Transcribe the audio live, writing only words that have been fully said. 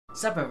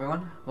Sup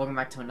everyone, welcome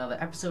back to another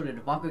episode of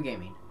Debokkle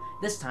Gaming.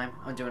 This time,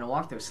 I'm doing a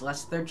walkthrough of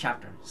Celeste's third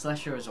chapter,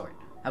 Celestial Resort.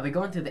 I'll be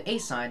going through the A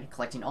side,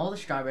 collecting all the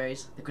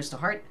strawberries, the crystal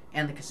heart,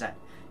 and the cassette,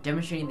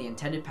 demonstrating the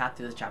intended path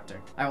through the chapter.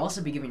 I will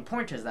also be giving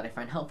pointers that I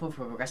find helpful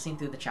for progressing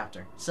through the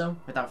chapter. So,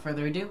 without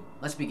further ado,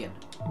 let's begin.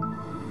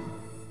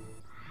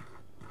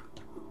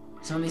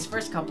 So in these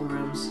first couple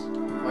rooms,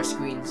 or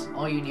screens,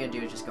 all you need to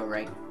do is just go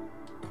right.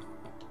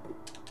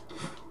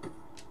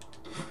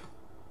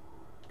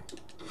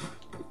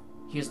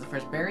 Here's the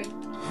first berry.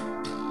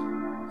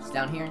 It's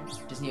down here.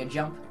 Just need to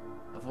jump,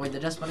 avoid the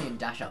dust bunny, and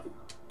dash up.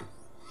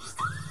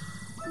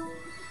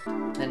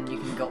 Then you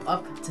can go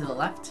up to the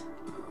left.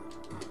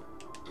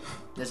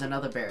 There's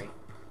another berry.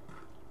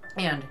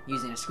 And,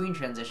 using a screen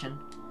transition,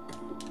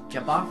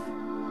 jump off,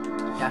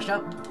 dash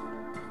up,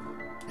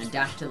 and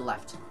dash to the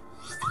left.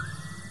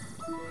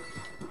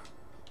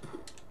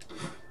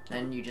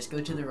 Then you just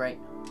go to the right.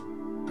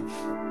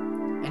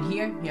 And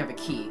here, you have a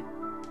key.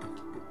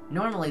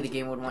 Normally the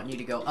game would want you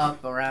to go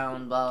up,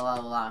 around, blah blah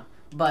blah,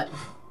 but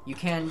you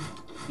can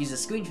use the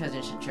screen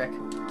transition trick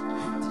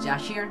to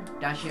dash here,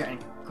 and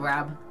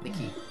grab the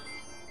key.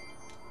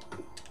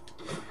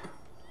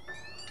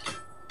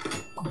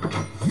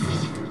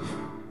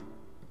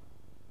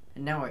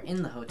 And now we're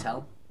in the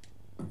hotel.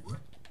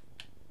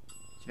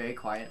 It's very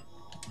quiet.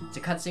 It's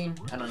a cutscene,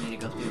 I don't need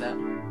to go through that.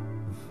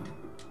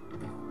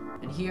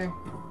 And here,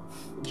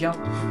 jump,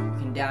 you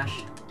can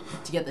dash.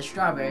 To get the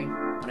strawberry, you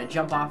want to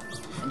jump off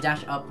and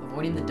dash up,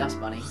 avoiding the dust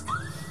bunny.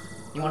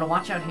 You want to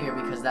watch out here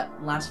because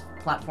that last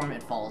platform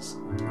it falls.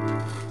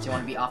 So you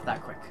want to be off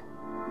that quick.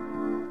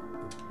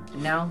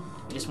 And now,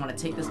 you just want to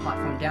take this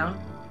platform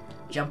down,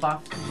 jump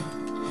off.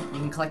 You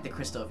can collect the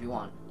crystal if you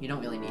want. You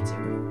don't really need to.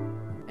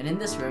 And in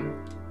this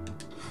room,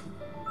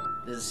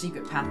 there's a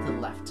secret path to the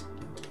left.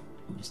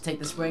 Just take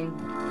this ring,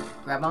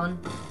 grab on,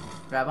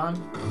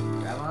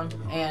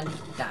 and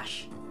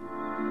dash.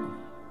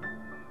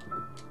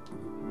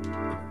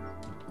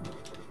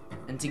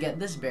 And to get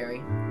this berry,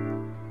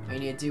 all you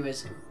need to do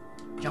is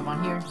jump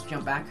on here,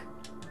 jump back.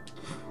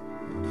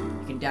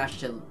 You can dash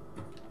to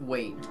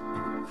wait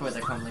for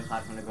the crumbling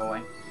platform to go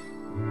away.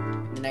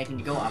 And then you can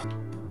go up.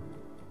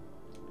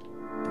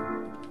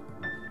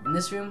 In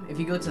this room, if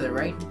you go to the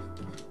right,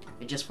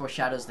 it just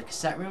foreshadows the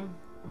cassette room.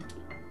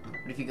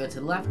 But if you go to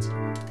the left,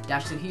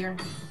 dash to here,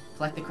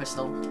 collect the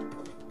crystal,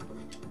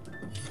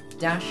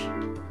 dash,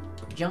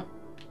 jump,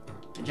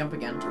 and jump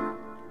again.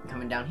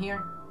 Coming down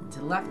here, to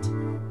the left,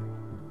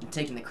 and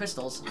taking the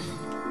crystals,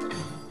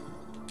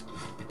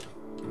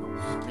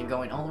 then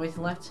going all the way to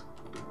the left,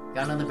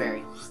 got another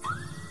berry.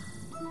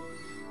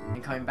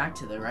 And coming back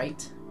to the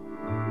right,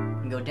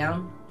 and go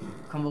down,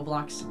 crumble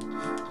blocks,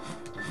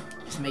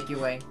 just make your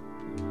way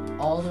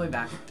all the way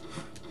back,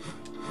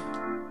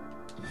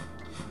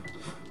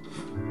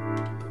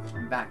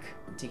 and back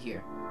to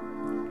here.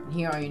 And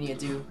here all you need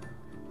to do,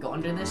 go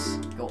under this,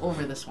 go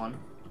over this one,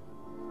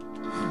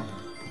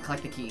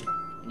 collect the key,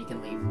 and you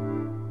can leave.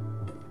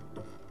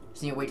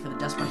 Just need to wait for the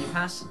dust bunny to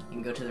pass, you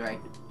can go to the right.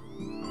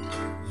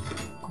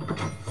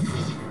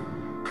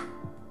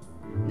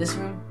 In this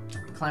room,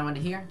 climb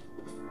onto here,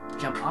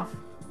 jump off,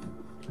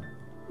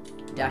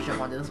 dash up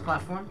onto this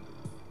platform,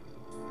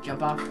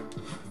 jump off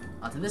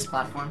onto this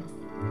platform,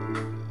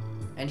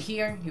 and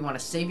here you want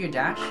to save your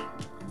dash,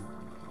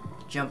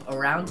 jump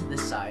around to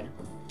this side,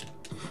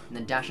 and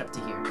then dash up to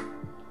here.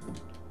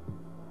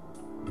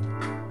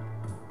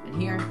 And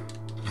here,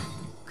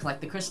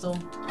 collect the crystal,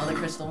 other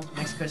crystal,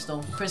 next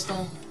crystal,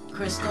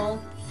 crystal,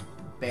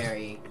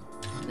 berry,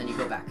 and then you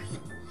go back.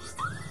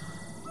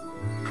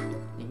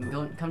 You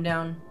can come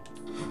down,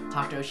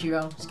 talk to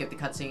Oshiro, skip the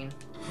cutscene,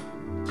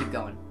 keep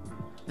going.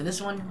 For this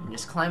one, you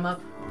just climb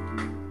up.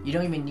 You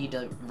don't even need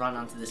to run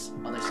onto this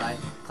other side.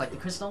 Collect the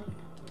crystal,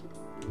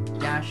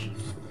 dash,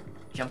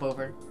 jump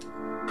over.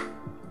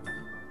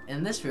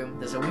 In this room,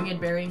 there's a winged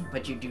berry,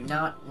 but you do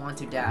not want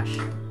to dash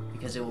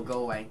because it will go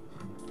away.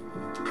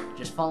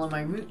 Just follow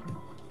my route.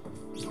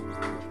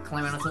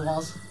 Climb out onto the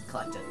walls,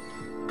 collect it.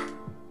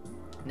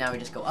 Now we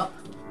just go up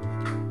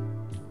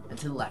and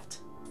to the left.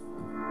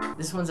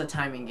 This one's a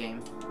timing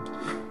game.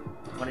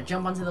 You want to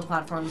jump onto the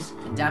platforms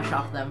and dash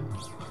off them.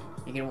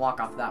 You can walk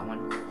off that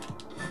one,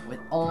 with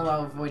all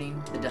while avoiding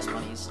the dust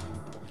bunnies.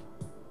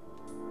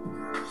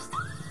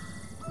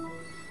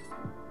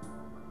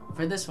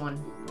 For this one,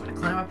 you want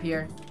to climb up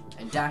here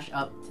and dash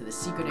up to the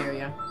secret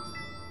area.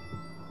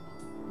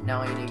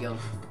 Now all you need to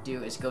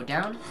do is go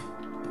down,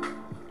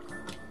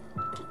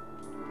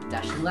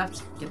 dash to the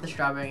left, get the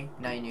strawberry,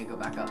 now you need to go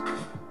back up.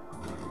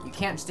 You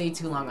can't stay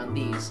too long on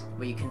these,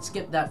 but you can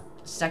skip that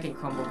second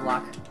crumble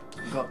block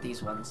and go up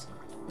these ones.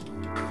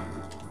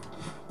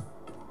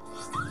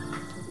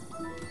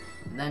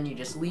 And then you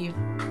just leave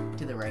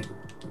to the right.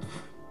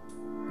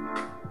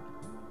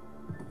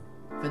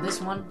 For this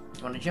one,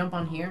 you want to jump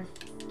on here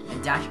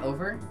and dash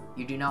over.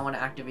 You do not want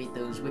to activate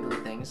those wiggly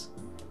things.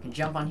 You can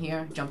jump on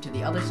here, jump to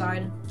the other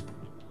side,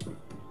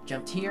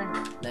 jump here,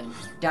 then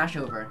dash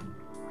over.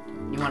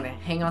 You want to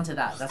hang on to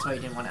that. That's why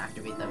you didn't want to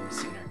activate them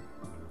sooner.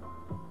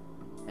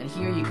 And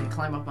here you can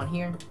climb up on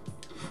here,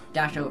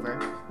 dash over,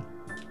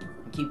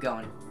 and keep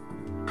going.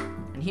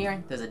 And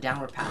here, there's a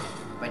downward path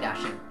by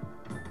dashing.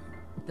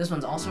 This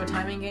one's also a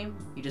timing game.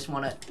 You just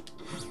want to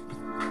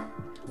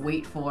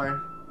wait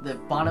for the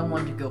bottom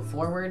one to go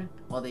forward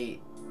while the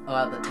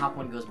top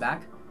one goes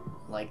back,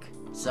 like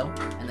so,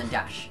 and then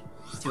dash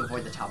to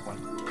avoid the top one.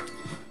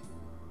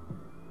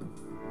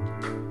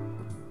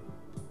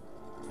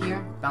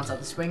 Here, bounce out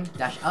the spring,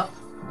 dash up,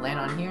 land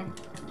on here,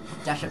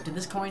 dash up to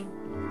this coin,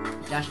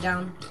 dash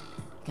down,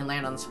 you can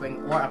land on the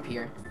spring or up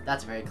here.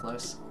 That's very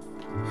close.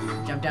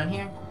 Jump down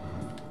here,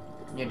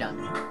 and you're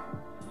done.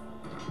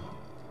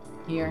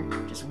 Here,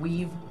 just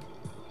weave,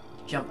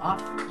 jump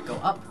off, go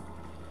up,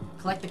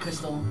 collect the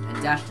crystal,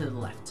 and dash to the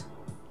left.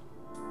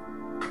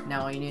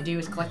 Now all you need to do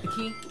is collect the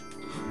key,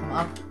 come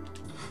up,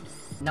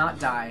 not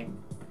die,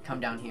 come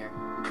down here,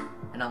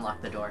 and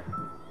unlock the door.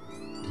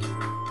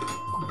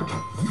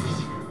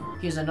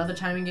 Here's another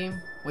timing game.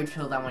 Wait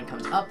till that one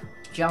comes up,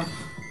 jump,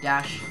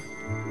 dash,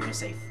 and you're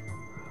safe.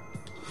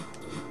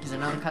 Here's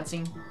another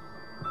cutscene.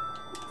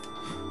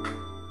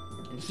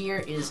 And here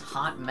is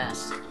Hot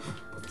Mess.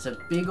 It's a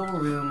big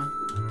old room.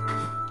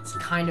 It's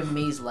kind of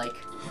maze-like.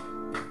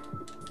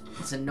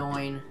 It's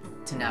annoying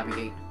to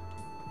navigate.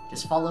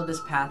 Just follow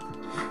this path,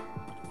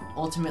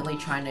 ultimately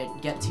trying to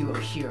get to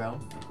Oshiro,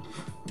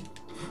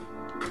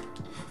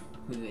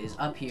 who is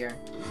up here.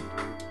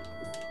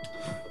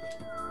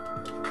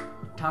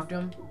 Talk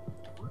to him.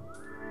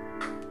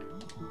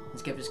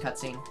 Skip his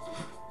cutscene.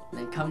 And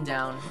then come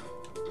down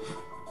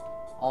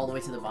all the way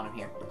to the bottom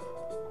here.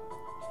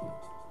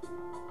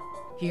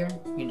 Here,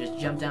 you can just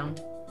jump down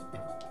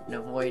and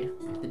avoid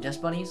the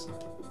dust bunnies.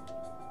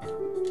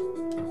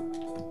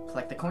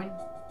 Collect the coin.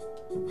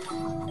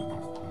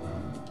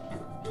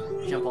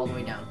 Jump all the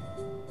way down.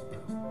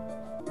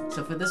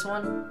 So for this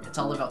one, it's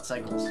all about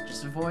cycles.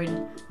 Just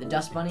avoid the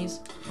dust bunnies,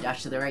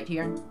 dash to the right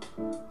here,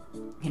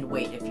 and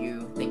wait if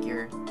you think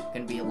you're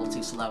going to be a little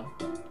too slow.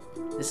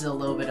 This is a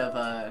little bit of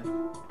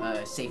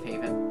a safe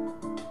haven.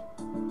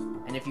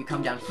 And if you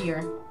come down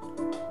here,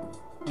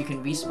 you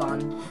can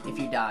respawn if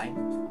you die,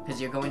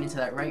 because you're going into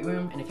that right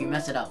room, and if you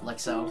mess it up, like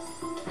so,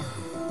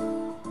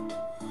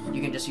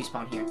 you can just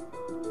respawn here.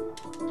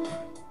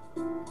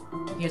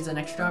 Here's the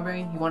next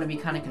strawberry. You want to be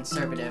kind of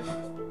conservative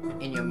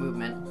in your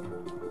movement.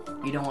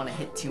 You don't want to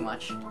hit too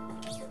much.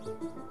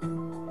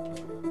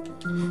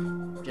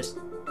 Just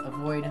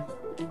avoid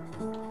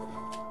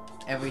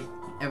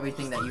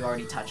everything that you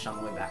already touched on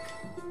the way back.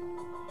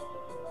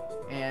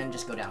 And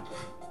just go down.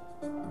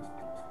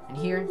 And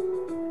here,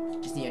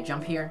 just need to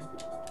jump here.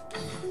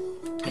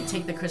 And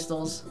take the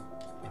crystals.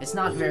 It's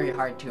not very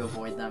hard to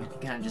avoid them.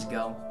 You kind of just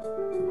go.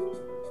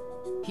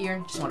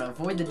 Here, just want to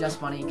avoid the dust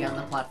bunny, get on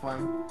the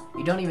platform.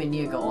 You don't even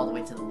need to go all the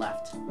way to the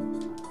left.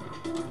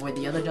 Avoid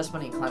the other dust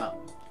bunny and climb up.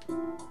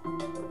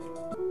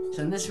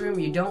 So in this room,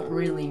 you don't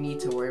really need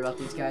to worry about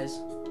these guys.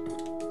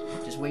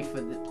 Just wait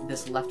for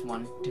this left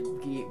one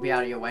to be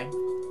out of your way.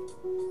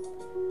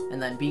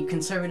 And then be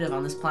conservative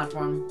on this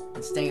platform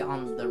and stay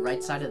on the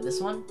right side of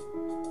this one.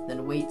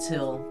 Then wait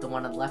till the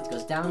one on the left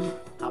goes down,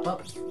 hop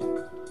up,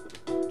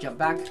 jump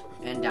back,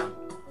 and down.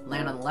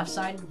 Land on the left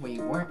side where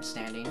you weren't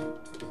standing.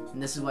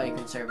 And this is why you're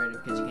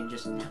conservative, because you can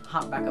just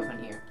hop back up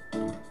on here.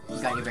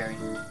 You got your berry.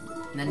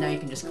 And then now you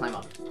can just climb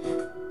up.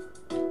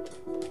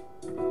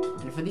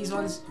 And for these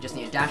ones, you just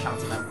need to dash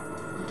onto them.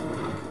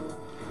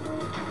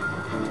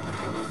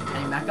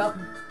 And back up,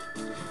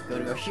 go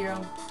to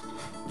Oshiro,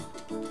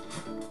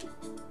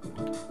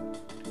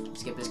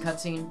 skip this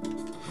cutscene,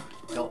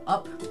 go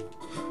up,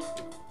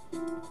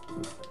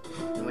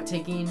 and we're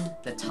taking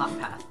the top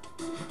path.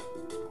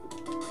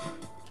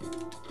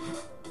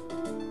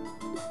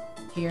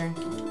 Here,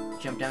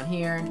 jump down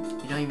here.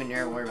 You don't even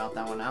dare worry about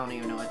that one. I don't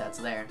even know why that's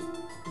there.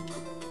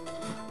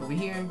 Over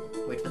here,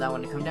 wait for that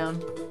one to come down.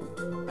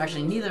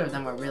 Actually, neither of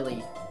them are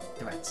really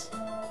threats.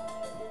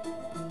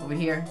 Over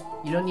here,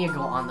 you don't need to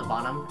go on the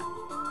bottom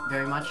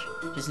very much.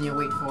 Just need to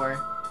wait for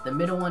the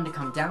middle one to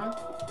come down,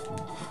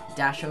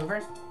 dash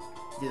over,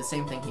 do the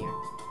same thing here.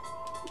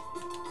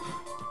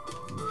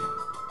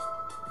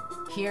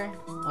 Here,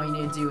 all you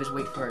need to do is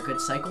wait for a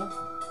good cycle.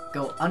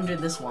 Go under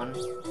this one,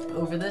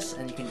 over this,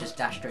 and you can just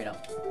dash straight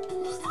up.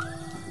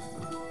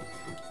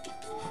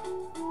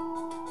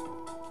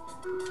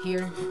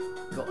 Here,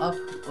 go up,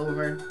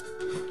 over,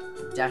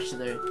 dash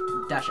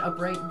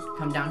upright,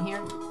 come down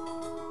here.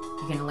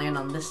 You can land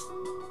on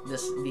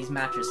these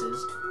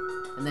mattresses,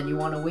 and then you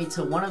want to wait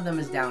till one of them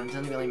is down. It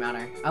doesn't really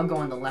matter. I'll go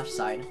on the left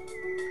side.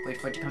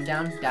 Wait for it to come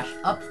down, dash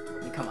up,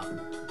 and come up.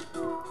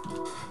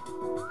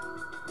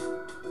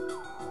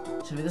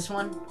 So for this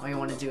one, all you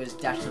want to do is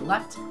dash to the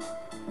left,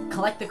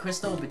 collect the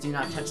crystal, but do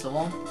not touch the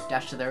wall.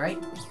 Dash to the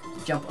right,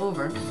 jump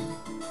over,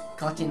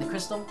 collecting the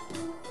crystal,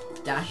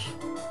 dash,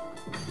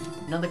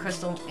 another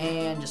crystal,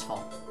 and just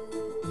fall.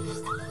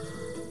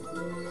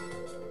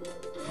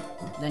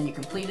 Then you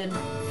completed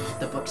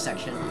the book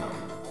section.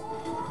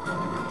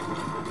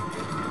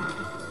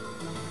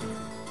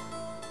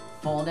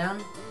 Fall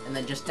down, and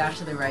then just dash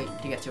to the right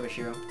to get to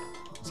Oshiro.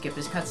 Skip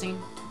this cutscene,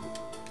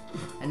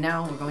 and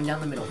now we're going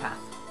down the middle path.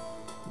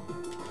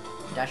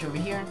 dash over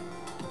here,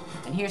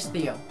 and here's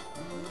Theo.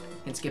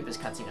 You can skip his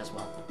cutscene as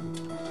well.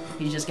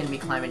 He's just gonna be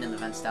climbing in the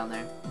vents down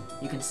there.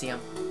 You can see him.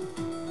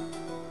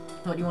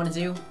 What you want to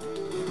do,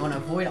 you want to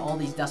avoid all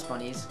these dust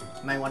bunnies.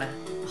 You might want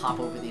to hop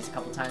over these a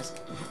couple times.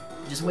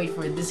 Just wait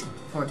for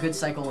a good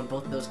cycle when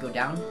both of those go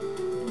down,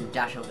 and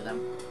dash over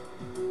them.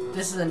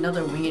 This is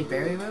another winged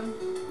berry room.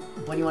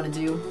 What you want to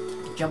do,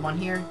 jump on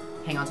here,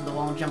 hang onto the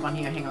wall, jump on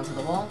here, hang onto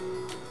the wall.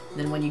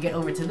 Then when you get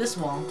over to this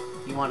wall,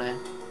 you want to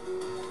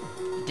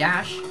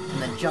dash, and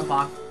then jump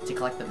off to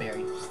collect the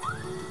berry.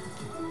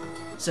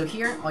 So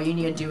here, all you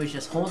need to do is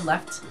just hold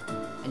left,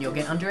 and you'll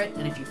get under it,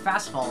 and if you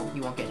fast fall,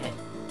 you won't get hit.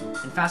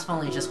 And fast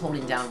falling is just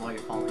holding down while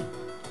you're falling.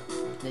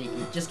 Then you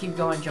can just keep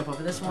going, jump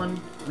over this one,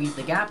 weave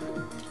the gap,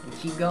 and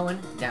keep going,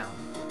 down.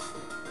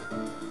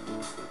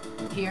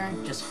 Here,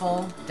 just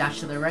fall, dash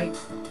to the right,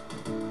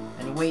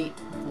 and wait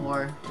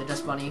for the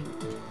dust bunny.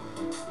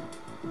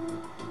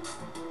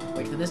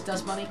 Wait for this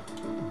dust bunny,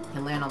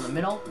 can land on the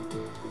middle.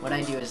 What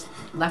I do is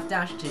left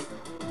dash to,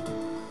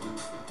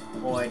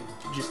 or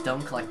just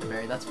don't collect the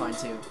berry, that's fine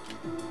too.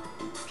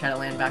 Try to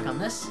land back on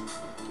this,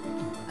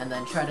 and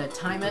then try to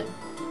time it,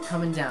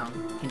 coming down.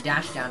 You can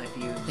dash down if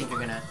you think you're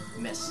gonna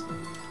miss.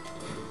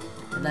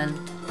 And then,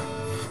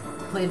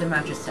 play the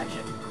mattress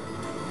section.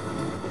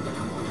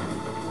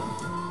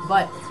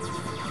 But,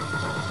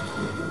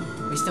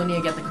 we still need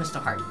to get the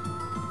crystal heart.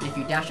 And if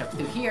you dash up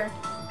through here,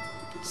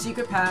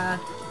 secret path.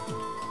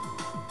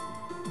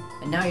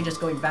 And now you're just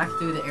going back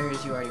through the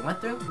areas you already went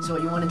through. So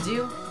what you want to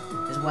do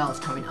is while it's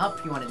coming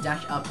up, you want to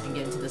dash up and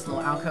get into this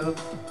little alcove.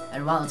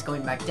 And while it's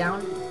going back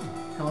down,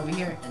 come over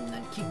here and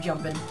then keep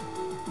jumping.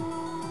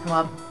 Come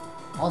up.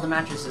 All the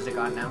mattresses are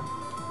gone now.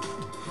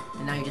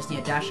 And now you just need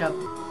to dash up,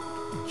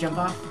 jump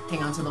off,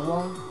 hang onto the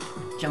wall,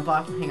 jump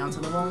off, hang onto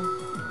the wall,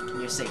 and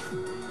you're safe.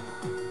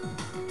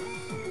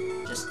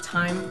 Just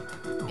time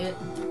it.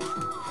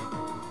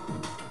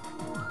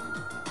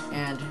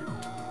 And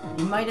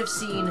you might have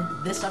seen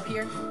this up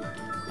here.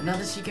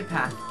 Another secret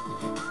path.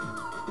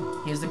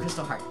 Here's the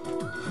crystal heart.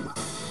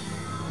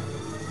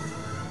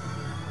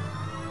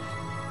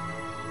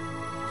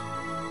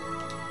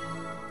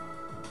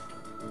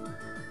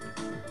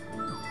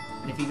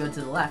 And if you go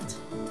to the left,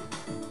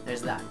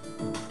 there's that.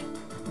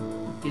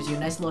 Gives you a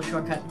nice little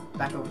shortcut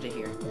back over to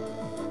here.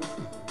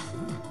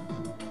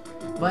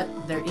 But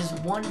there is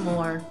one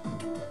more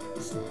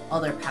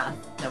other path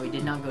that we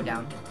did not go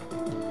down.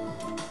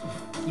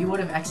 You would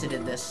have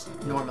exited this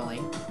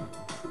normally,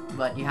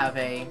 but you have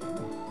a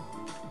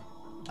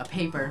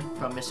paper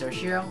from Mr.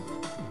 Oshiro.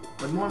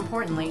 But more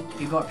importantly,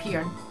 if you go up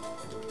here,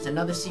 there's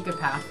another secret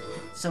path.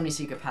 So many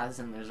secret paths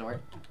in the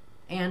resort.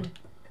 And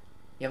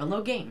you have a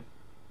little game.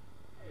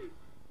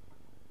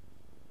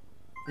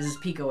 This is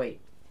Pico 8.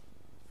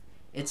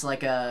 It's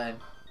like a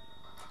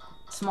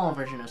small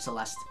version of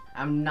Celeste.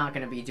 I'm not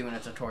going to be doing a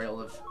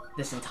tutorial of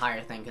this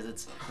entire thing because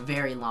it's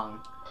very long.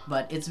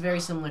 But it's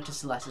very similar to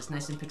Celeste. It's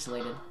nice and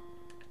pixelated.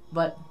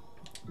 But,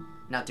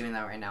 not doing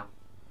that right now.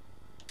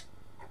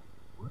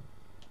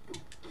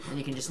 And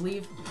you can just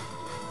leave.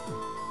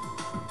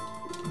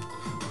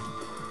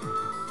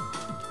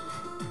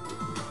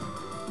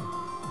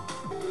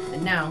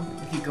 And now,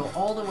 if you go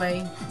all the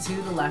way to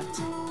the left,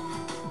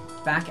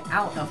 back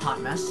out of Hot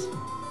Mess,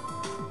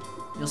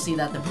 you'll see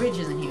that the bridge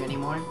isn't here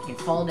anymore. You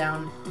can fall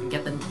down and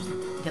get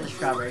the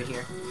strawberry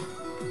here.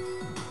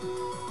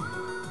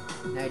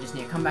 Now you just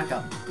need to come back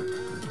up.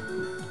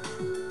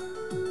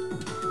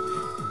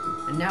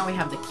 And now we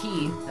have the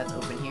key that's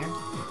open here.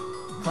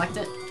 Collect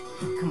it,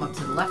 come up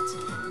to the left,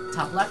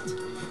 top left,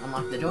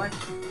 unlock the door.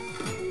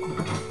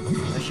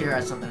 Oshiro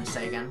has something to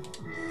say again.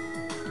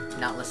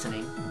 Not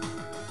listening.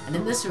 And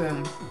in this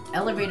room,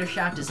 elevator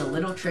shaft is a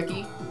little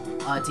tricky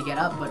to get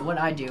up, but what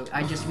I do,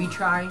 I just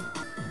retry.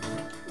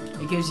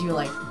 It gives you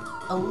like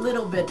a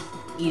little bit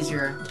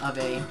easier of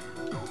a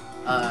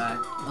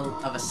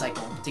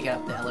cycle to get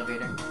up the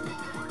elevator.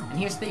 And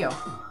here's Theo.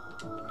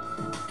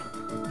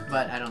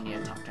 But I don't need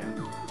to talk to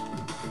him.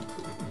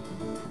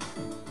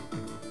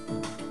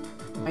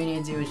 All you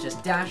need to do is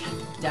just dash,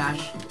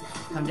 dash,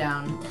 come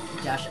down,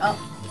 dash up.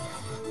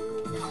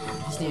 You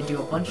just need to do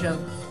a bunch of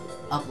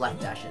up left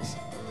dashes.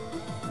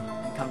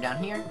 And come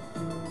down here,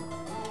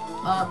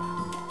 up,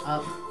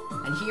 up,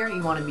 and here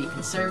you want to be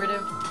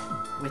conservative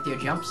with your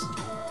jumps.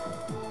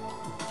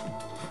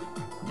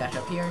 Dash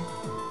up here,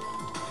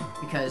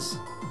 because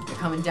you're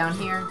coming down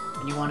here,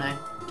 and you want to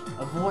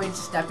avoid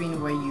stepping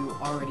where you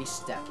already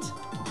stepped.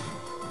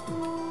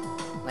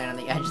 Land on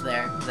the edge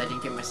there, because I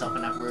didn't give myself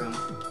enough room.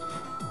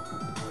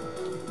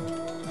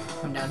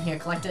 Come down here,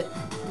 collect it,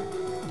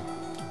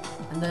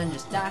 and then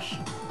just dash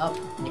up,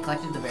 and you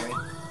collected the berry.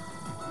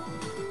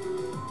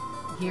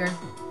 Here,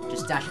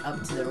 just dash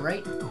up to the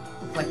right,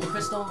 collect the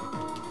crystal,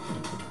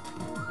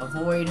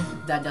 avoid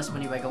that dust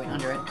bunny by going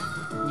under it.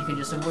 And you can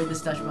just avoid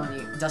this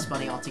dust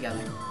bunny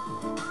altogether.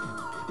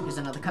 Here's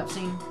another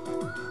cutscene.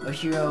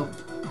 Oshiro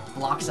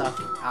blocks off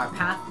our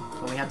path,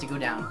 but we have to go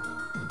down.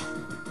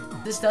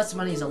 This dust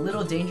bunny is a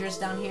little dangerous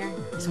down here.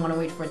 Just want to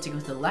wait for it to go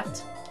to the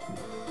left.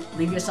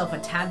 Leave yourself a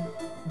tad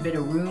bit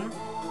of room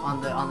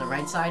on the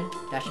right side,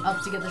 dash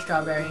up to get the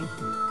strawberry,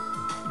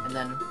 and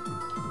then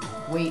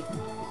wait.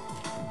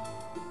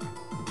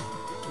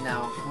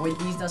 Now avoid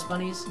these dust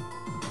bunnies,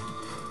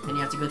 and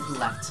you have to go to the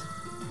left.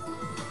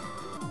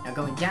 Now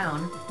going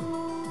down,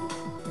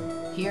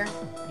 here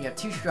you have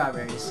 2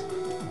 strawberries.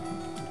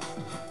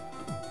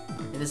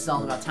 And this is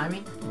all about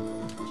timing.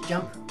 Just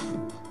jump.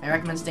 I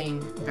recommend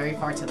staying very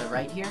far to the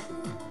right here.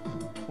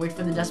 Wait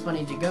for the dust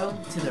bunny to go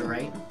to the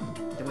right,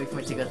 then wait for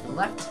it to go to the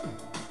left,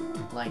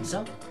 like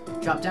so.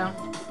 Drop down,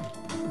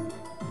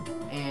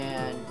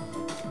 and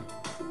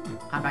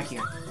hop back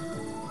here.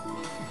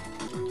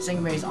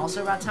 Second berry is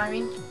also about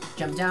timing.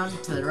 Jump down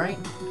to the right,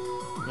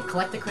 and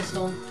collect the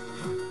crystal,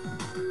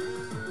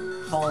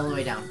 fall all the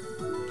way down.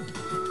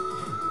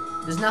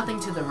 There's nothing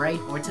to the right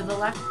or to the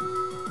left.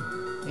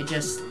 It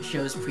just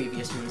shows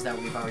previous rooms that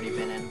we've already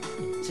been in.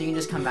 So you can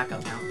just come back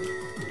up now.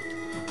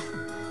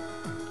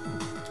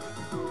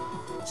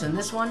 So in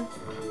this one,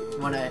 you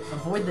want to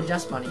avoid the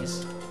dust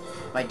bunnies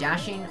by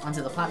dashing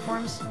onto the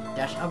platforms,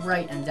 dash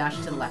upright, and dash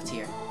to the left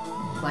here.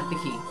 Collect the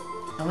key.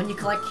 And when you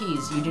collect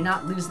keys, you do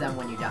not lose them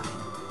when you die.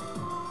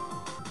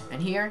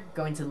 And here,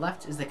 going to the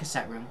left, is the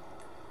cassette room.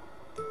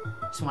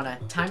 Just want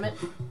to time it.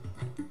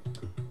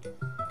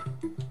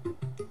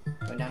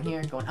 Go down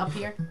here, going up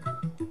here,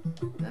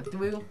 and then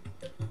through.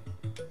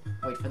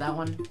 Wait for that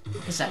one.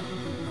 Cassette.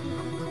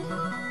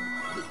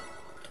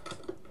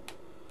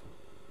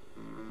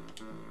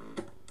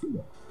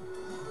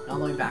 All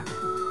the way back.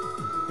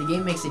 The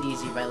game makes it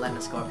easy by letting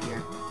us go up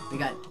here. We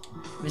got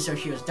Mr.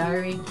 Oshiro's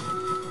diary.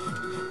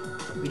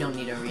 We don't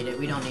need to read it.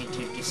 We don't need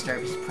to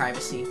disturb his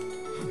privacy.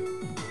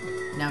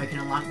 Now we can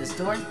unlock this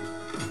door.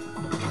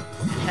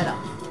 Head up.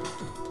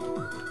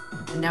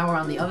 And now we're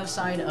on the other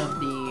side of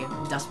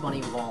the Dust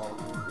Bunny wall.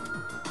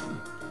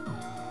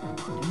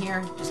 And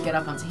here, just get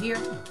up onto here.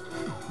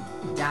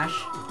 Dash,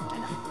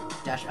 and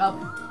dash up.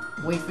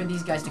 Wait for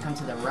these guys to come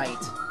to the right.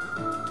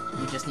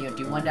 You just need to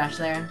do 1 dash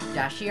there,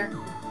 dash here,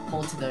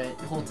 hold to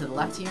the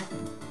left here,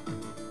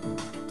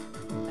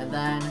 and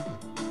then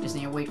just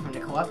need to wait for him to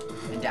go up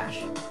and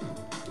dash.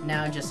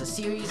 Now just a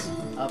series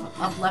of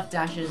up left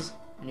dashes,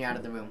 and you're out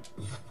of the room.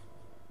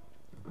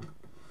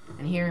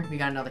 And here we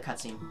got another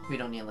cutscene. We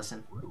don't need to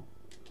listen.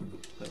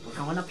 But we're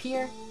going up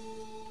here,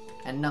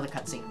 and another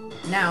cutscene.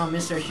 Now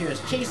Mr. Oshiro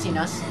is chasing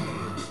us.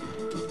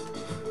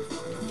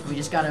 We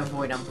just gotta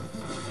avoid him.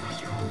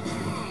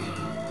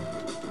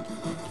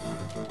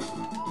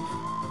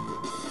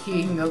 Here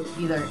you can go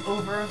either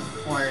over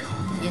or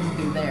in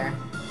through there.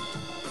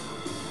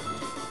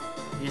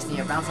 You just need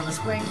to bounce on the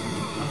spring,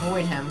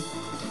 avoid him,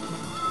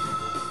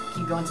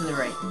 keep going to the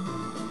right.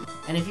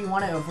 And if you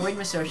want to avoid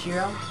Mr.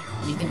 Oshiro,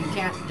 and you think you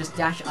can't, just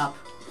dash up,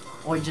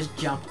 or just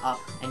jump up,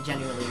 and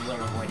genuinely will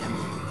avoid him.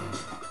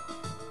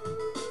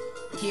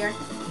 Here,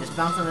 just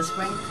bounce on the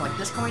spring, collect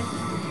this coin,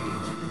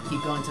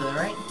 keep going to the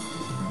right,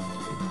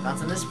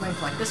 bounce on this spring,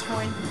 collect this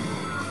coin,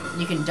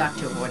 and you can duck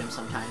to avoid him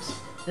sometimes.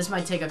 This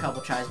might take a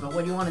couple tries, but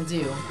what you want to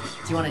do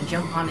is you want to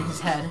jump on his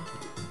head,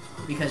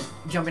 because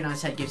jumping on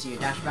his head gives you a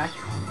dash back.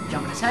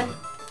 Jump on his head,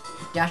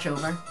 dash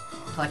over,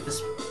 collect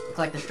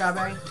the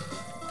strawberry,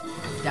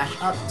 dash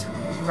up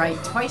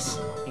right twice,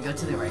 and go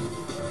to the right.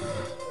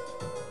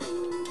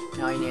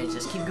 Now all you need is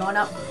just keep going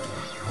up,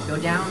 go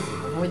down,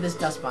 avoid this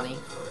dust bunny,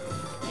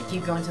 and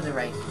keep going to the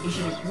right. He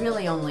should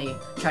really only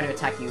try to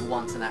attack you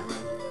once in that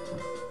room.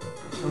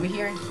 Over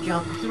here,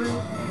 jump through,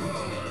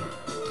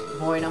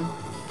 avoid him.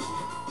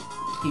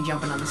 Keep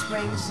jumping on the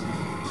springs.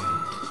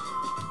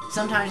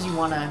 Sometimes you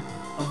want to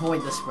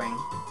avoid the spring.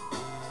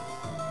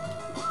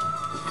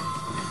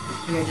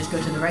 Here, just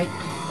go to the right,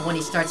 but when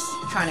he starts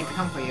trying to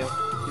come for you,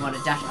 you want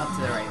to dash up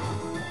to the right.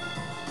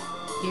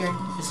 Here,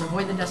 just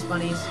avoid the dust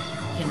bunnies.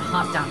 You can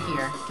hop down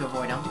here to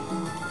avoid them.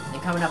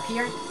 Then coming up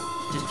here,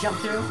 just jump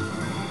through.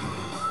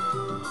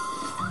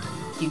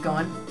 Keep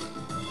going.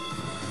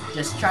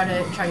 Just try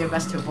your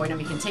best to avoid them.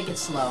 You can take it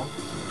slow.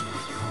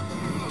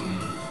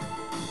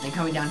 Then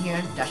coming down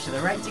here, dash to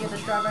the right to get the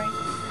strawberry.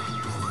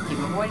 Keep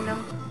avoiding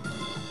them.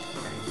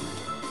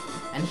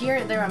 And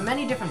here, there are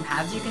many different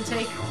paths you can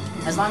take.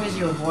 As long as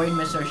you avoid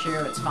Mr.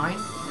 Oshiro, it's fine.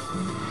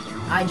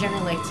 I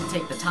generally like to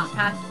take the top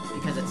path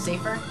because it's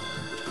safer.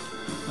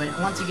 But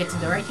once you get to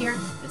the right here,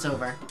 it's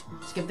over.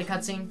 Skip the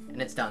cutscene, and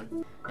it's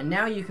done. And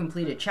now you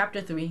completed Chapter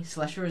 3,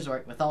 Celestial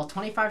Resort, with all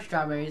 25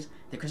 strawberries,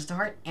 the crystal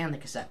heart, and the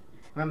cassette.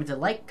 Remember to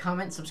like,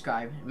 comment,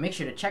 subscribe, and make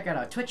sure to check out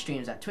our Twitch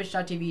streams at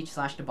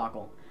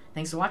twitch.tv/Debokkle.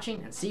 Thanks for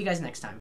watching, and see you guys next time.